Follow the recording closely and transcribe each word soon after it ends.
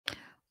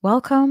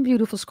Welcome,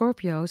 beautiful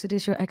Scorpios. It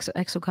is your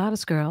XOXO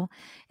Goddess Girl.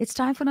 It's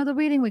time for another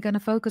reading. We're going to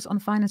focus on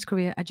finance,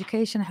 career,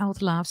 education,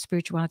 health, love,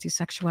 spirituality,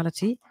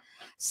 sexuality,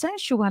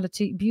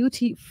 sensuality,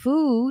 beauty,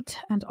 food,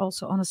 and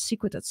also on a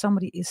secret that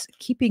somebody is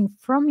keeping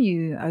from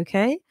you.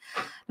 Okay,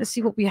 let's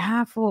see what we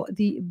have for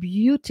the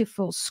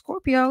beautiful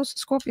Scorpios.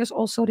 Scorpios,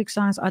 all zodiac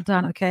signs are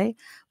done. Okay,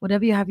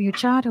 whatever you have in your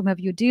chart, whomever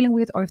you're dealing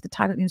with, or if the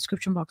title in the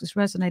description box is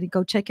resonating,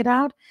 go check it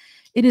out.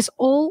 It is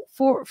all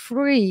for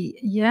free.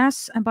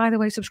 Yes. And by the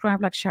way, subscribe,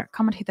 like, share,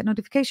 comment, hit that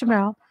notification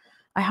bell.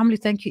 I humbly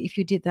thank you if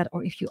you did that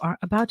or if you are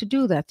about to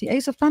do that. The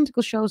Ace of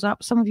Pentacles shows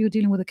up. Some of you are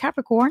dealing with a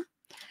Capricorn.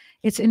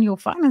 It's in your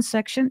finance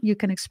section. You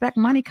can expect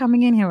money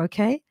coming in here,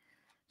 okay?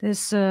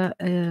 There's a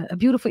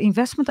beautiful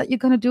investment that you're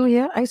going to do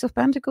here. Ace of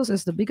Pentacles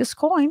is the biggest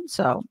coin.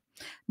 So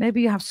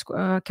maybe you have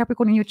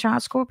Capricorn in your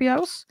chart,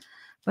 Scorpios.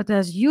 But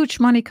there's huge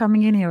money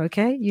coming in here,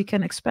 okay? You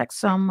can expect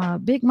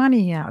some big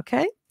money here,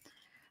 okay?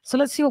 So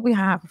let's see what we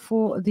have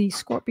for the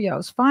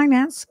Scorpios.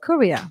 Finance,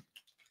 career,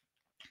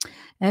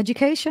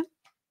 education,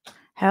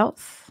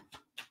 health,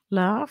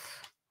 love,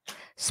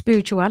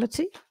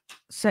 spirituality,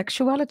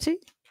 sexuality,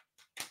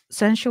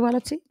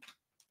 sensuality,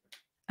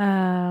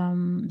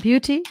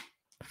 beauty,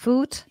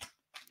 food,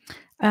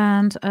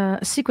 and a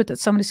secret that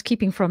somebody's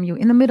keeping from you.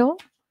 In the middle,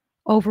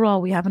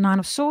 overall, we have a Nine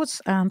of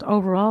Swords, and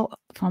overall,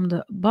 from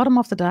the bottom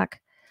of the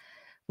deck,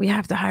 we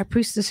have the High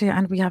Priestess here,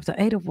 and we have the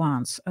Eight of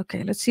Wands.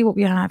 Okay, let's see what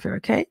we have here,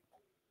 okay?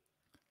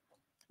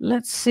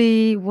 Let's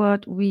see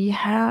what we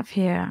have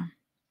here.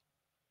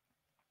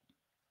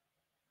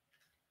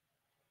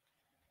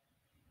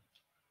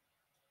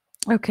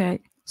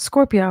 Okay,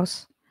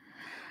 Scorpios.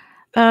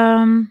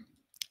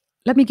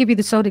 Let me give you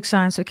the zodiac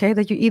signs, okay,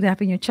 that you either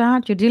have in your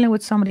chart, you're dealing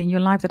with somebody in your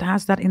life that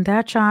has that in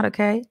their chart,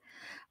 okay,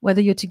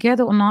 whether you're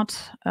together or not.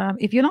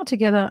 If you're not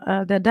together,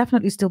 they're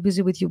definitely still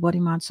busy with you, body,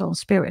 mind, soul, and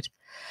spirit.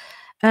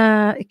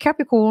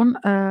 Capricorn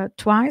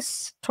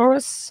twice,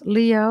 Taurus,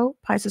 Leo,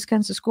 Pisces,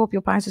 Cancer,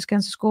 Scorpio, Pisces,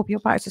 Cancer, Scorpio,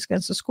 Pisces,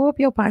 Cancer,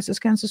 Scorpio, Pisces,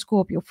 Cancer,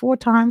 Scorpio 4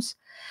 times.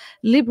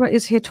 Libra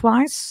is here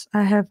twice.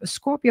 I have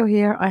Scorpio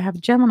here. I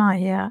have Gemini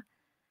here.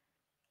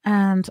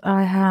 And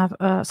I have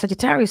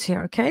Sagittarius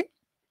here, okay?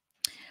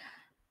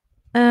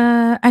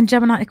 And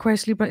Gemini,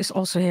 Aquarius, Libra is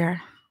also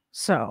here.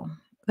 So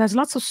there's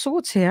lots of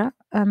swords here.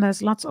 And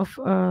there's lots of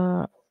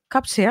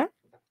cups here.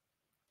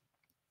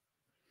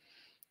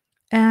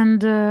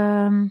 And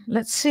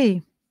let's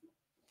see.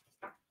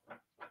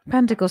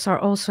 Pentacles are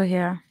also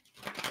here.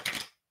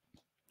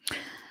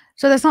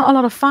 So there's not a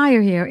lot of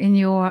fire here in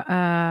your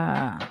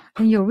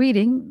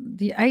reading.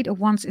 The Eight of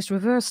Wands is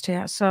reversed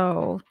here.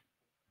 So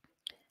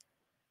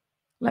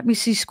let me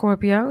see,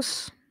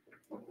 Scorpios.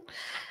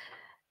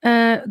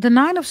 The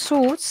Nine of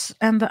Swords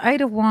and the Eight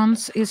of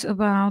Wands is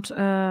about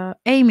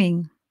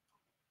aiming,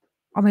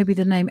 or maybe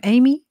the name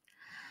Amy.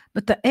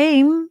 But the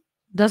aim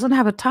doesn't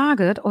have a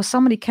target, or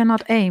somebody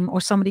cannot aim,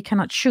 or somebody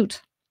cannot shoot.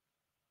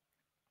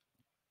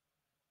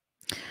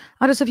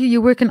 Others of you,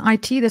 you work in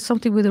IT, there's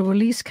something with a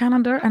release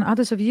calendar, and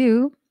others of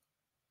you,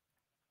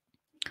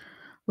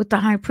 with the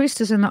High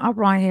Priestess in the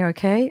upright here,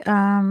 okay,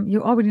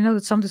 you already know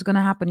that something's going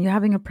to happen. You're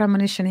having a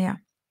premonition here.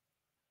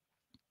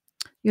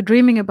 You're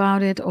dreaming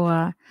about it,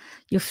 or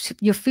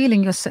you're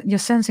feeling, you're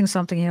sensing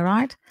something here,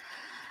 right?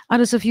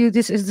 Others of you,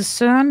 this is the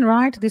CERN,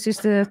 right? This is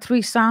the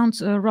 3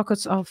 sound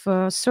rockets of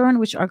CERN,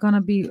 which are going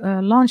to be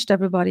launched,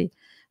 everybody,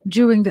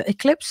 during the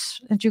eclipse,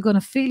 and you're going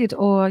to feel it,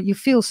 or you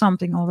feel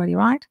something already,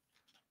 right?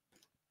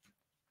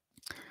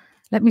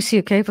 Let me see,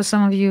 okay, for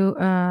some of you,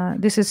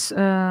 this is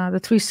the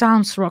 3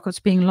 sounds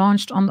rockets being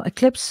launched on the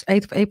eclipse,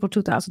 8th of April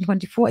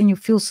 2024, and you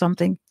feel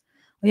something.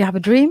 Or you have a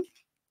dream.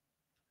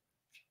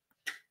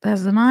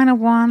 There's the Nine of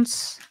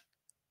Wands.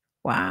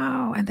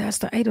 Wow, and there's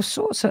the Eight of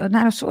Swords,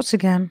 Nine of Swords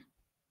again.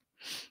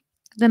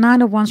 The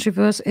Nine of Wands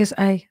reverse is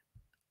a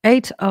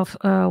 8 of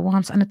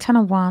Wands and a 10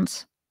 of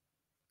Wands.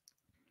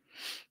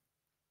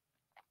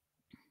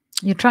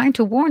 You're trying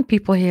to warn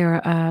people here,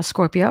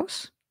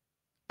 Scorpios,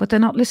 but they're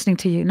not listening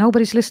to you.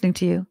 Nobody's listening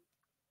to you.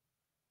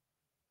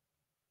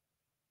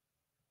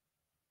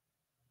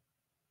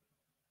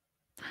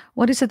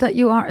 What is it that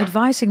you are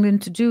advising them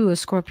to do,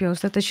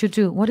 Scorpios, that they should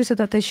do? What is it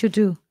that they should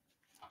do,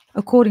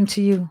 according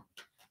to you?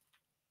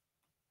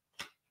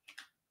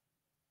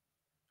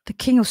 The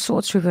King of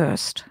Swords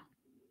reversed.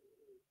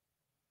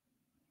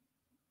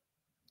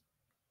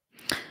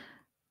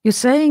 You're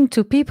saying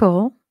to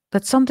people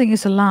that something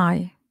is a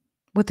lie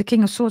with the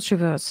King of Swords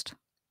reversed,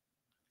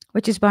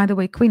 which is, by the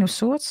way, Queen of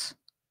Swords.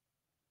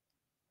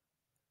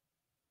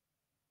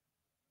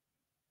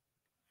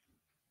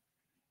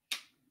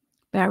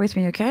 Bear with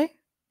me, okay?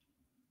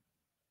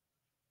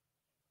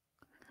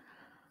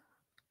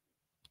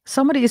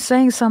 Somebody is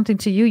saying something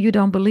to you, you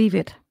don't believe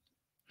it.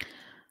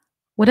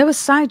 Whatever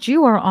side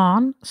you are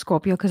on,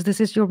 Scorpio, because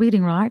this is your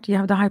reading, right? You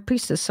have the High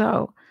Priestess,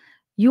 so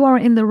you are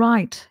in the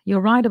right.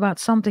 You're right about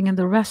something, and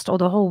the rest or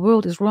the whole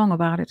world is wrong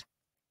about it.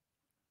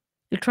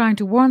 You're trying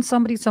to warn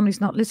somebody,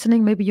 somebody's not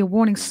listening. Maybe you're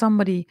warning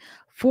somebody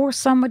for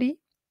somebody.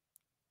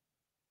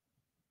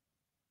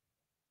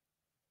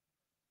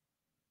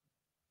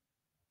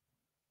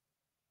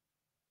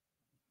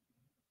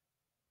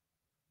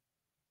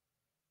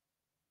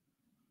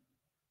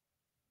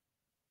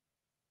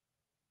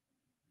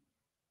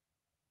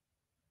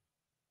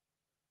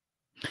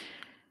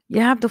 You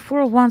have the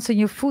Four of Wands in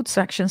your food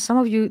section. Some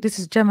of you, this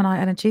is Gemini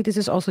energy. This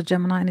is also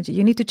Gemini energy.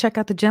 You need to check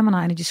out the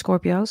Gemini energy,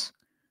 Scorpios.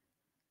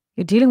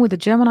 You're dealing with the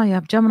Gemini. You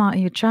have Gemini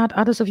in your chart.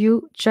 Others of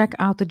you, check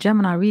out the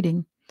Gemini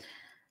reading.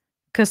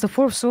 Because the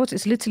Four of Swords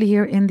is literally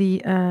here in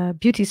the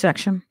beauty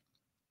section.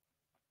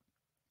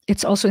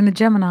 It's also in the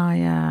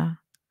Gemini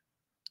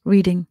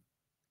reading.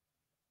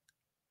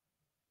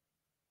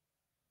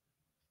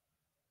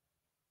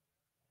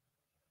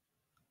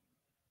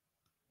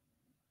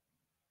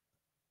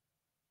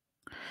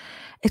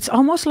 It's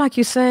almost like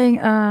you're saying,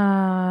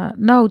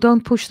 no,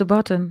 don't push the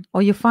button.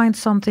 Or you find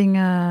something,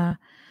 you're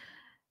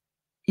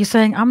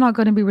saying, I'm not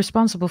going to be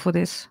responsible for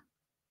this.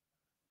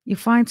 You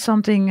find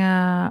something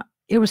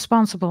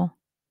irresponsible.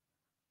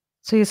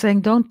 So you're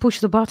saying, don't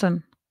push the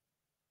button.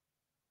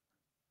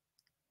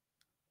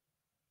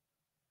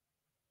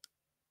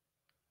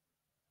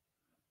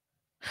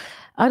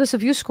 Others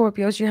of you,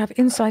 Scorpios, you have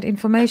inside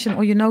information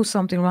or you know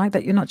something, right,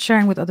 that you're not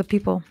sharing with other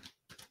people,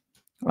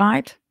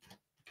 right?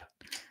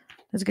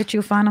 Let's get you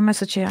a final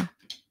message here.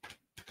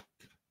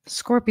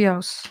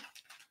 Scorpios.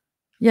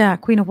 Yeah,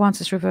 Queen of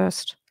Wands is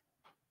reversed.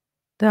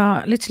 There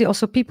are literally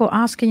also people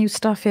asking you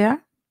stuff here.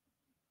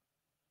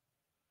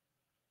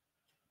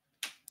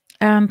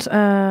 And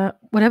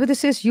whatever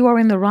this is, you are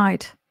in the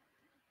right.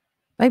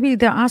 Maybe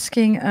they're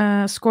asking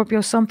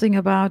Scorpio something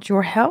about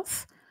your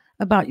health,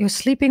 about your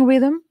sleeping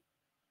rhythm,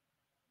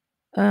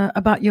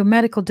 about your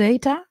medical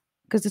data,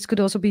 because this could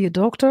also be a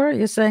doctor.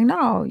 You're saying,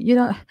 no, you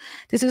know,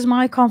 this is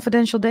my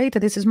confidential data.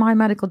 This is my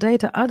medical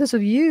data. Others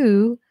of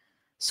you,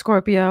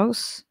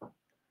 Scorpios,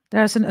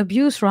 there's an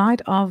abuse,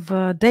 right, of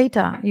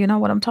data. You know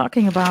what I'm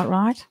talking about,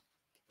 right?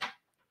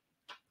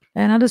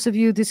 And others of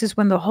you, this is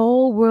when the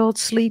whole world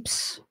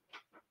sleeps.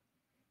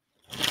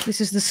 This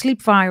is the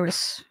sleep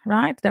virus,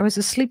 right? There is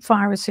a sleep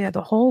virus here.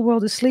 The whole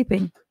world is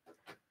sleeping.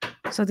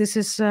 So this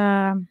is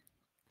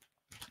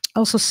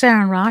also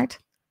CERN, right?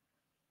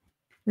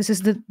 This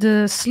is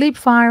the sleep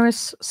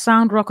virus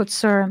sound rocket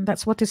CERN.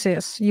 That's what this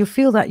is. You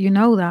feel that, you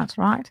know that,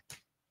 right?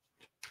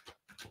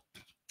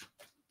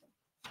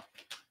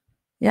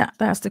 Yeah,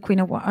 that's the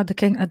Queen of the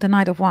King, the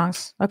Knight of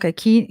Wands. Okay,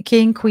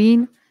 King,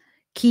 Queen,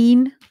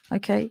 Keen.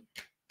 Okay,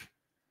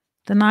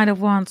 the Knight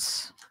of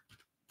Wands.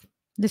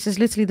 This is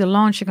literally the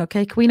launching.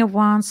 Okay, Queen of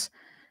Wands,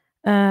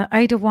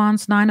 8 of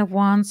Wands, 9 of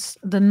Wands,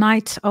 the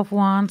Knight of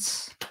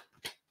Wands.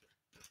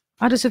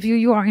 Others of you,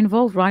 you are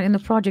involved, right, in the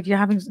project. You're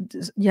having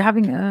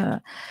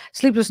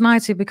sleepless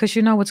nights here because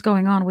you know what's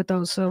going on with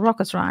those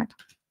rockets, right?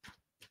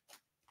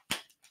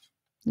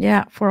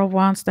 Yeah, 4 of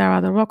Wands. There are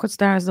the rockets.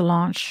 There is the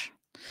launch.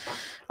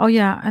 Oh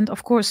yeah, and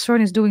of course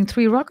CERN is doing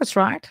 3 rockets,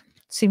 right?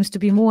 Seems to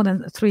be more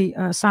than 3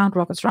 sound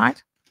rockets,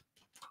 right?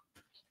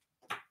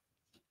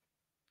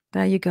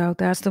 There you go.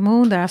 There's the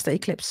moon. There's the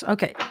eclipse.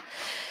 Okay.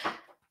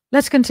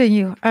 Let's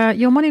continue.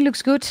 Your money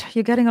looks good.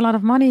 You're getting a lot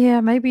of money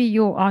here. Maybe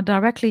you are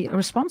directly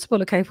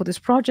responsible, okay, for this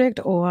project,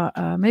 or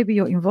maybe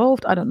you're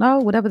involved. I don't know.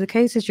 Whatever the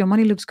case is, your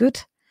money looks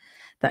good.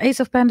 The Ace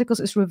of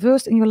Pentacles is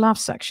reversed in your love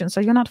section. So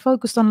you're not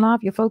focused on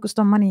love. You're focused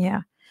on money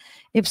here.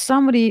 If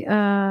somebody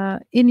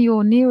in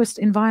your nearest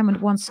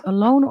environment wants a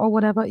loan or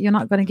whatever, you're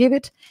not going to give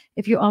it.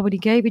 If you already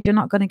gave it, you're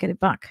not going to get it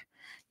back.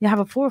 You have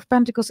a 4 of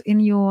Pentacles in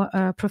your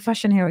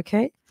profession here,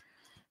 okay?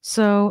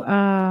 So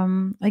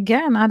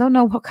again, I don't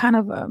know what kind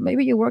of,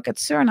 maybe you work at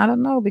CERN, I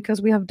don't know,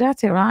 because we have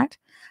death here, right?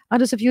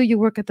 Others of you, you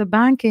work at the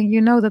banking, you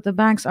know that the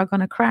banks are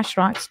going to crash,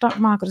 right? Stock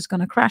market is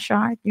going to crash,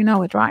 right? You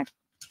know it, right?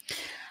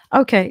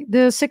 Okay,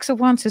 the 6 of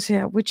Wands is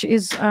here, which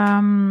is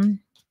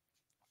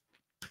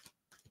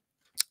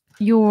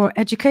your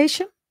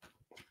education.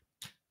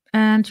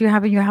 And you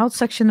have in your health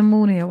section the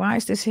moon here. Why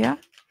is this here?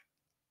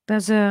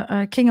 There's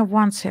a King of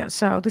Wands here.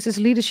 So this is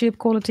leadership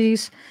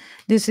qualities.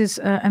 This is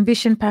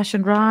ambition,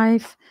 passion,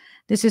 drive.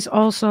 This is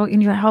also in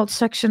your health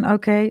section,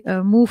 okay,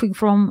 moving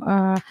from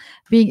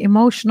being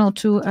emotional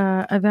to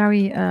a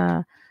very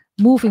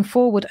moving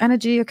forward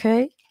energy,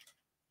 okay?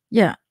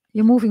 Yeah,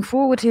 you're moving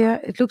forward here.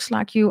 It looks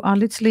like you are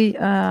literally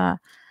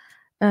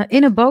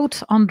in a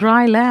boat on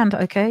dry land,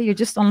 okay? You're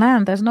just on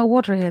land. There's no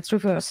water here. It's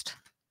reversed.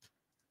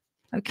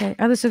 Okay,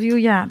 others of you,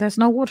 yeah, there's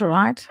no water,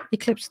 right?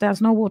 Eclipse,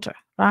 there's no water,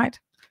 right?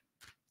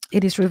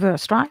 It is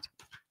reversed, right?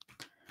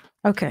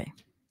 Okay.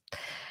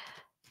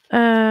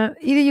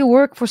 Either you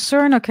work for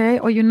CERN, okay,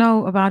 or you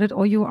know about it,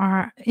 or you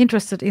are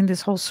interested in this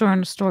whole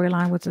CERN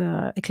storyline with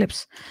the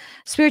eclipse.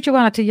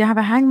 Spirituality, you have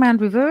a Hangman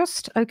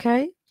reversed,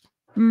 okay.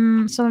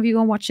 Some of you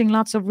are watching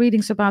lots of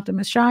readings about the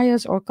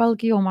Messiahs or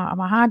Kalki or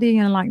Mahadi, and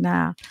you're like,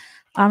 nah,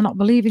 I'm not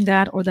believing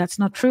that, or that's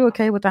not true,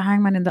 okay, with the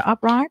Hangman in the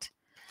upright.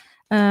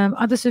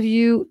 Others of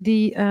you,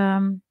 the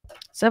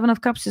 7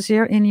 of Cups is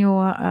here in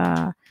your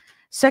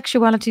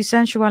sexuality,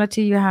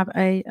 sensuality. You have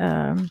a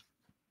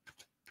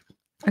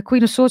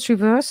Queen of Swords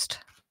reversed.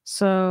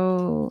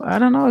 So I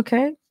don't know,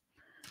 okay.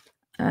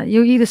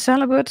 You're either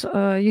celibate,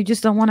 you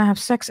just don't want to have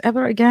sex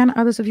ever again.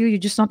 Others of you, you're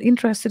just not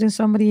interested in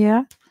somebody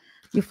here.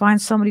 You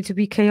find somebody to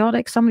be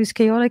chaotic. Somebody's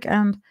chaotic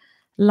and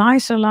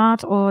lies a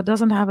lot or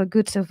doesn't have a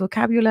good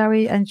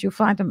vocabulary, and you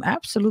find them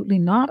absolutely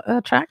not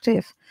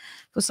attractive.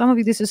 For some of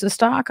you, this is a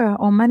stalker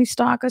or many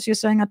stalkers. You're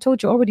saying, I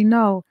told you already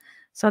no.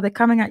 So they're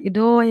coming at your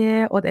door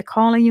here, or they're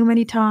calling you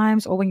many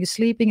times, or when you're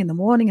sleeping in the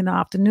morning, in the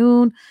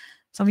afternoon.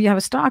 Some of you have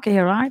a stalker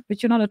here, right?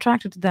 But you're not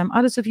attracted to them.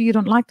 Others of you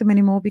don't like them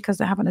anymore because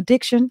they have an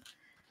addiction.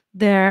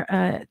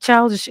 They're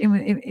childish,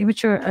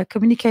 immature,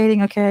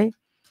 communicating, okay?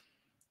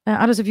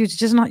 Others of you, it's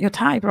just not your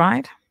type,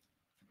 right?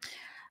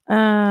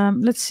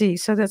 Let's see.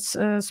 So that's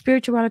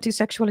spirituality,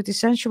 sexuality,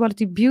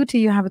 sensuality, beauty.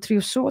 You have a 3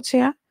 of Swords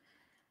here.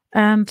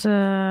 And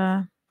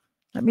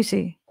let me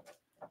see.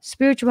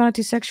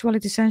 Spirituality,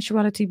 sexuality,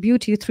 sensuality,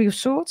 beauty, 3 of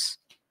Swords.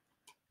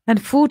 And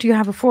food, you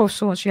have a 4 of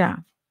Swords, yeah.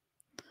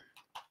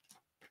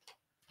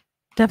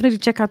 Definitely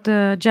check out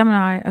the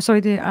Gemini,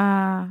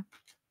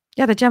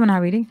 the Gemini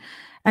reading.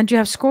 And you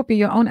have Scorpio,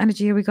 your own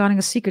energy regarding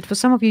a secret. For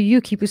some of you,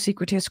 you keep a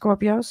secret here,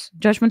 Scorpios.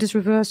 Judgment is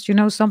reversed. You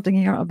know something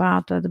here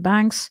about the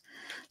banks,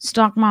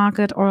 stock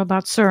market, or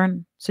about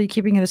CERN. So you're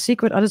keeping it a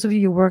secret. Others of you,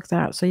 you work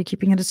there. So you're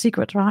keeping it a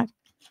secret, right?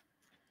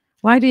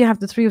 Why do you have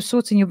the 3 of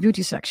Swords in your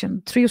beauty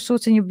section? 3 of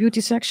Swords in your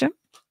beauty section?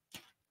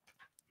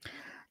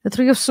 The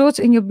 3 of Swords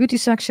in your beauty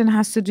section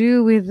has to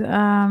do with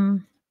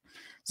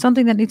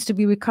something that needs to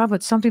be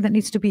recovered, something that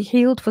needs to be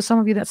healed. For some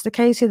of you, that's the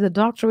case here. The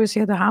doctor is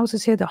here, the house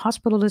is here, the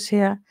hospital is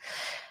here.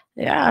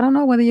 Yeah, I don't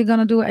know whether you're going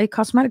to do a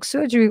cosmetic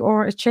surgery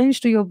or a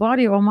change to your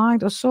body or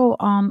mind or soul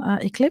on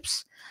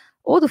eclipse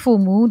or the full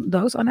moon.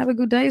 Those are never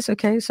good days,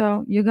 okay?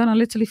 So you're going to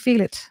literally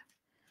feel it.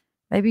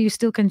 Maybe you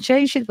still can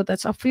change it, but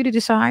that's up for you to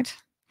decide.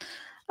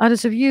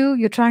 Others of you,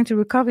 you're trying to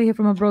recover here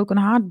from a broken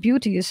heart.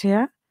 Beauty is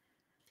here.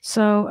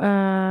 So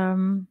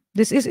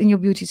this is in your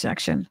beauty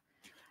section.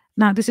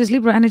 Now, this is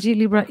Libra energy.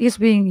 Libra is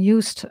being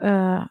used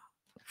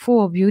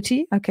for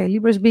beauty. Okay,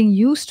 Libra is being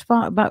used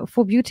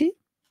for beauty.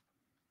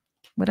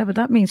 Whatever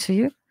that means for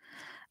you.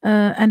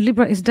 And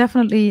Libra is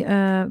definitely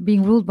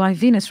being ruled by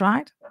Venus,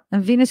 right?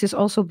 And Venus is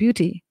also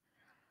beauty.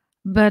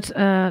 But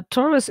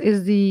Taurus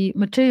is the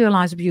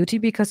materialized beauty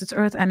because it's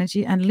earth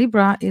energy. And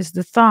Libra is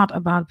the thought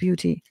about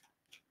beauty.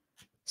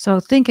 So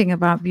thinking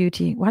about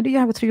beauty. Why do you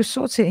have a 3 of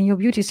Swords here in your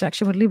beauty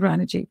section with Libra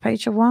energy?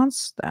 Page of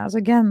Wands. There's,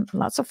 again,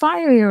 lots of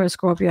fire here,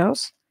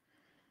 Scorpios.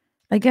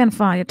 Again,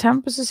 fire.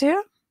 Temperance is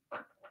here.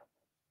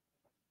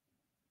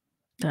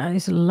 There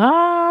is a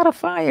lot of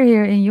fire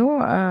here in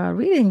your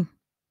reading.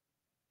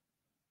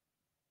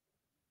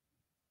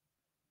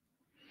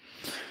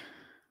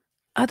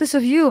 Others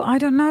of you, I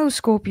don't know,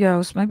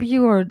 Scorpios. Maybe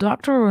you are a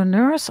doctor or a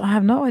nurse. I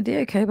have no idea,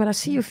 okay? But I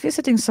see you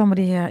visiting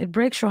somebody here. It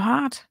breaks your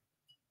heart.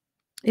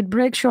 It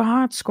breaks your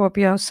heart,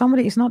 Scorpio.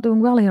 Somebody is not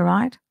doing well here,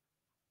 right?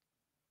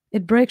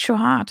 It breaks your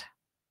heart.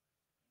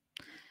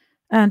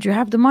 And you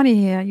have the money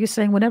here. You're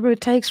saying whatever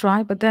it takes,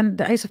 right? But then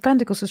the Ace of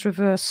Pentacles is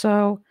reversed.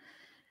 So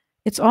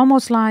it's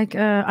almost like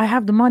I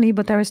have the money,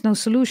 but there is no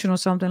solution or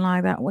something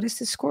like that. What is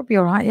this,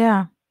 Scorpio, right?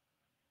 Yeah.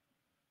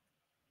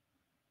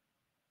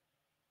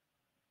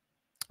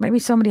 Maybe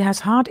somebody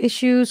has heart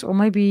issues, or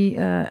maybe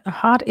a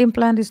heart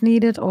implant is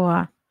needed,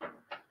 or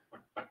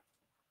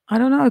I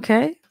don't know,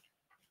 okay?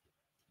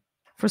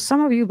 For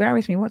some of you, bear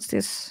with me. What's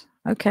this?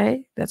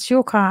 Okay, that's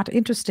your card.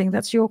 Interesting,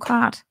 that's your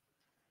card.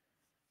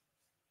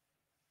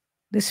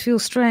 This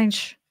feels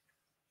strange.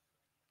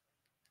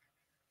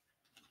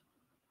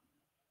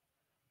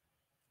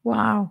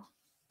 Wow,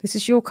 this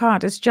is your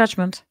card. It's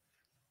Judgment.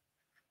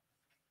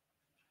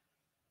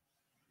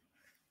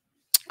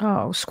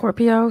 Oh,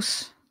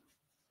 Scorpios.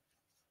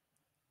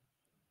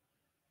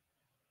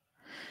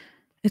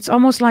 It's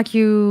almost like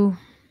you're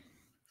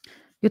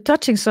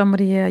touching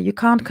somebody here. You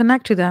can't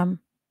connect to them.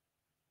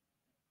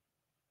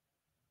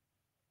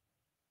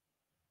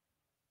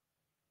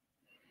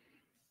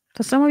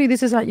 For some of you,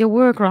 this is at your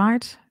work,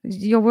 right?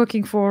 You're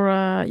working for,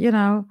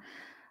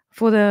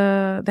 for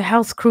the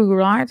health crew,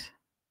 right?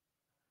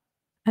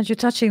 And you're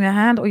touching their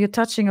hand, or you're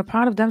touching a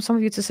part of them. Some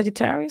of you, it's a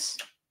Sagittarius.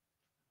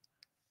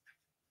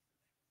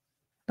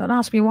 Don't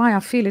ask me why. I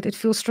feel it. It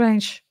feels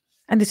strange.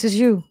 And this is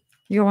you.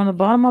 You're on the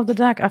bottom of the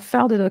deck. I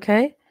felt it,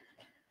 okay?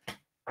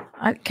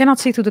 I cannot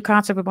see through the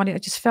cards, everybody. I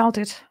just felt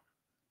it.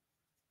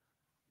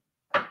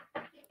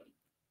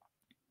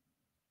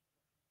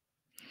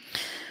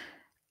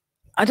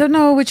 I don't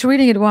know which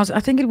reading it was. I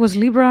think it was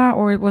Libra,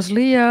 or it was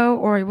Leo,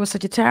 or it was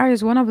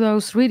Sagittarius. One of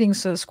those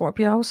readings,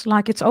 Scorpios.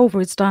 Like, it's over.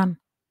 It's done.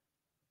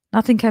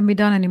 Nothing can be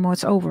done anymore.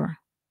 It's over.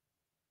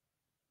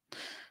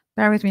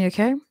 Bear with me,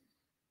 okay?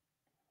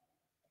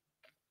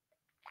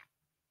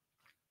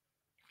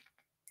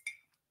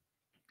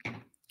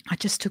 I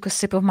just took a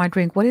sip of my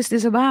drink. What is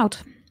this about?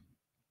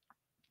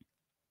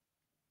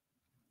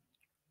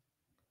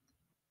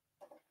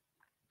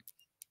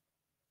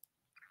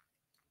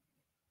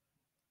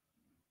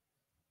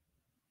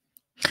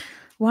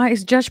 Why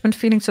is Judgment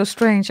feeling so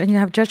strange? And you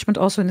have Judgment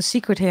also in the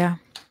secret here.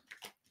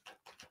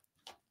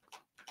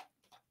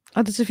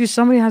 Others of you,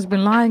 somebody has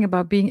been lying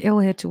about being ill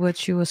here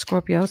towards you,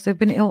 Scorpios. They've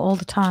been ill all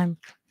the time.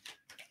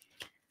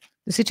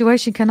 The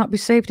situation cannot be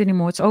saved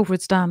anymore. It's over.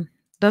 It's done.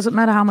 Doesn't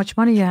matter how much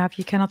money you have.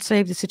 You cannot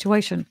save the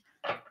situation.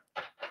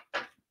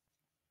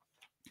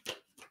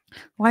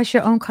 Why is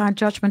your own card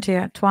Judgment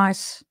here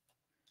twice?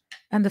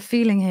 And the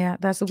feeling here,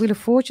 there's the Wheel of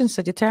Fortune,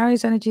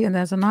 Sagittarius energy, and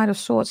there's a Knight of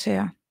Swords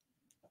here.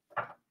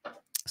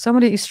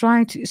 Somebody's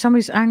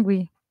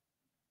angry.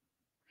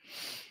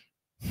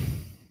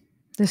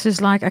 This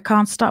is like, I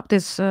can't stop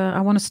this.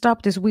 I want to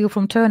stop this wheel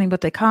from turning,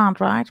 but they can't,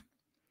 right?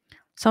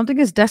 Something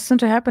is destined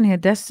to happen here.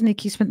 Destiny,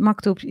 Kismet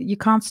Maktub. You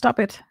can't stop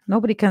it.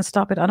 Nobody can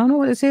stop it. I don't know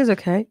what this is,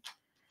 okay?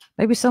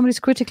 Maybe somebody's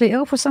critically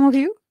ill for some of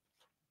you.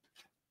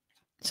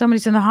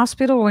 Somebody's in the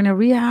hospital or in a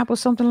rehab or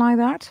something like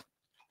that.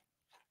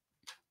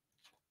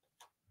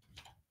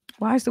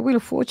 Why is the Wheel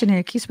of Fortune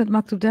here? Kismet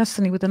Maktub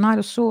Destiny with the Knight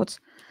of Swords.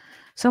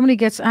 Somebody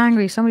gets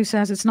angry. Somebody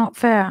says it's not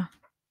fair.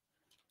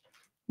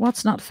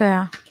 What's not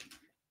fair?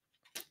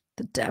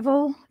 The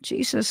devil?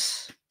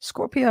 Jesus.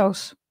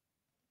 Scorpios.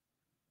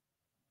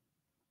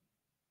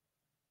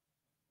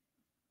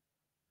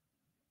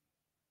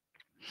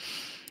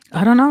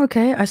 I don't know,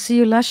 okay. I see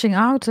you lashing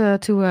out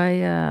to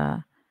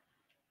a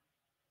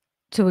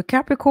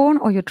Capricorn,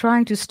 or you're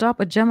trying to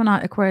stop a Gemini,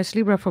 Aquarius,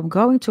 Libra from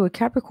going to a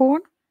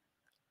Capricorn.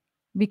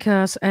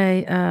 Because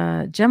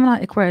a Gemini,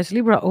 Aquarius,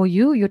 Libra, or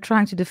you're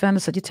trying to defend a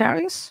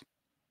Sagittarius.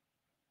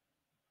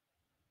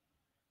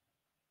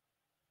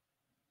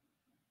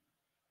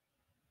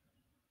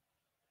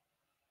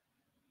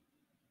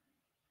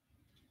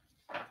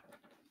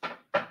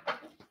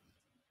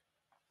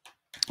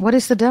 What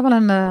is the devil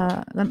and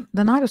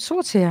the Knight of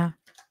Swords here?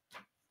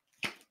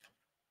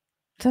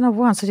 10 of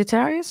Wands,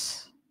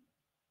 Sagittarius?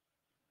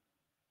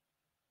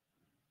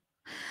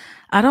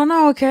 I don't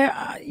know, okay?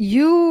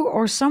 You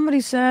or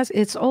somebody says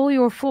it's all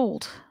your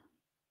fault.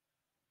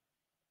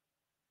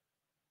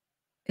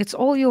 It's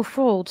all your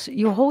fault.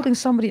 You're holding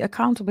somebody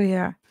accountable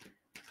here.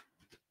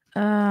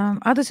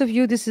 Others of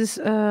you, this is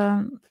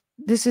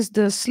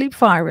the sleep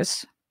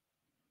virus.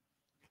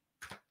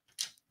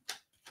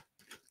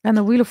 And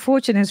the Wheel of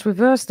Fortune is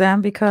reversed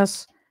then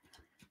because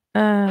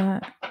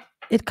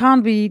it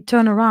can't be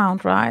turned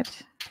around, right?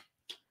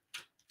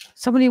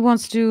 Somebody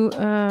wants to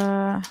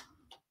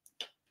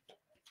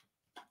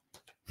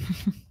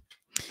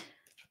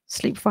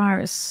sleep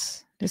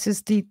virus. This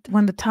is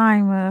when the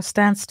time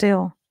stands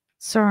still.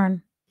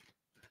 CERN.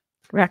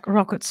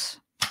 Rockets.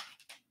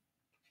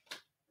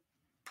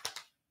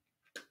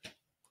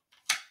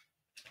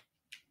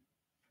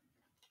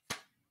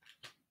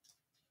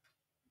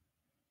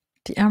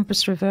 The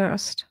Empress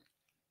reversed.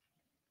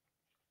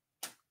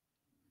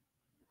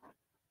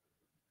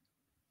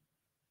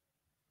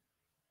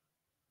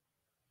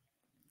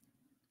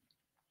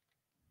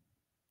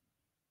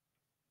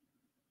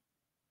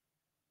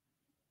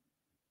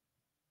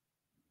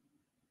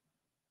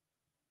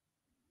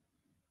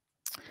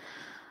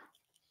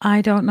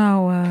 I don't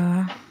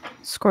know,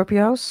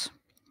 Scorpios.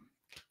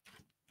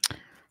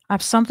 I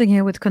have something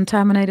here with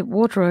contaminated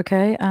water,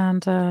 okay?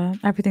 And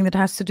everything that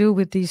has to do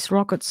with these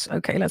rockets.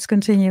 Okay, let's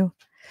continue.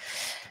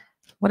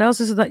 What else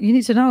is it that you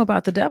need to know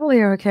about the devil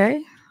here,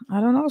 okay?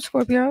 I don't know,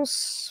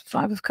 Scorpios.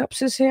 5 of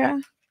Cups is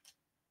here.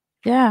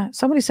 Yeah,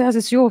 somebody says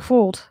it's your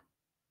fault.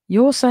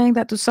 You're saying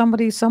that to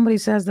somebody. Somebody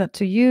says that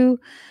to you.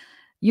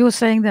 You're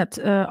saying that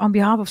on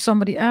behalf of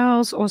somebody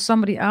else, or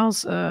somebody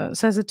else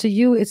says it to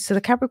you. It's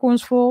the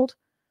Capricorn's fault.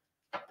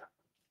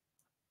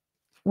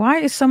 Why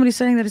is somebody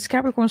saying that it's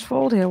Capricorn's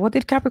fault here? What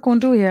did Capricorn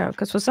do here?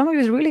 Because for some of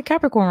you, it's really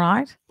Capricorn,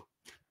 right?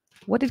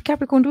 What did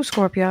Capricorn do,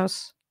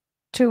 Scorpios?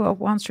 2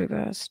 of Wands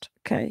reversed.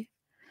 Okay.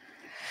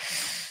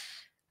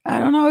 I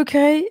don't know,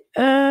 okay.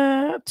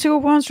 2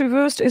 of Wands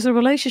reversed is a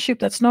relationship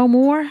that's no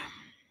more.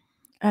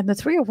 And the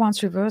 3 of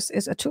Wands reversed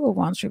is a 2 of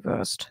Wands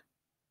reversed.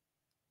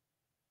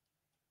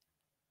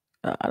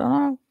 I don't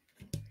know.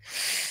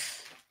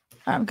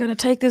 I'm going to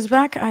take this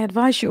back. I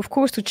advise you, of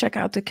course, to check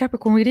out the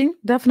Capricorn reading.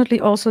 Definitely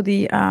also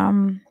the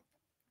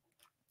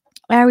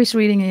Aries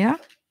reading here.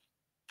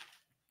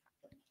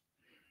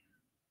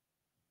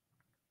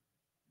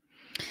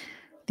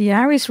 The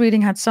Aries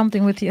reading had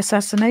something with the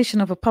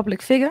assassination of a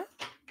public figure.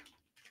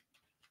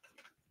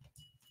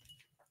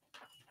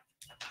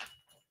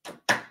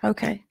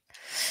 Okay.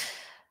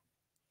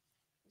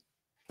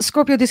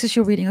 Scorpio, this is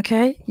your reading,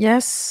 okay?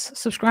 Yes.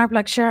 Subscribe,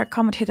 like, share,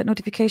 comment, hit that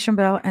notification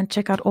bell, and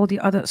check out all the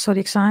other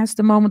zodiac signs.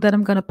 The moment that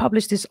I'm going to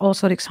publish this, all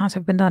zodiac signs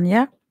have been done,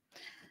 yeah?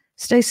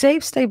 Stay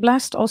safe, stay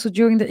blessed, also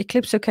during the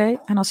eclipse, okay?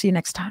 And I'll see you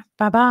next time.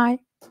 Bye-bye.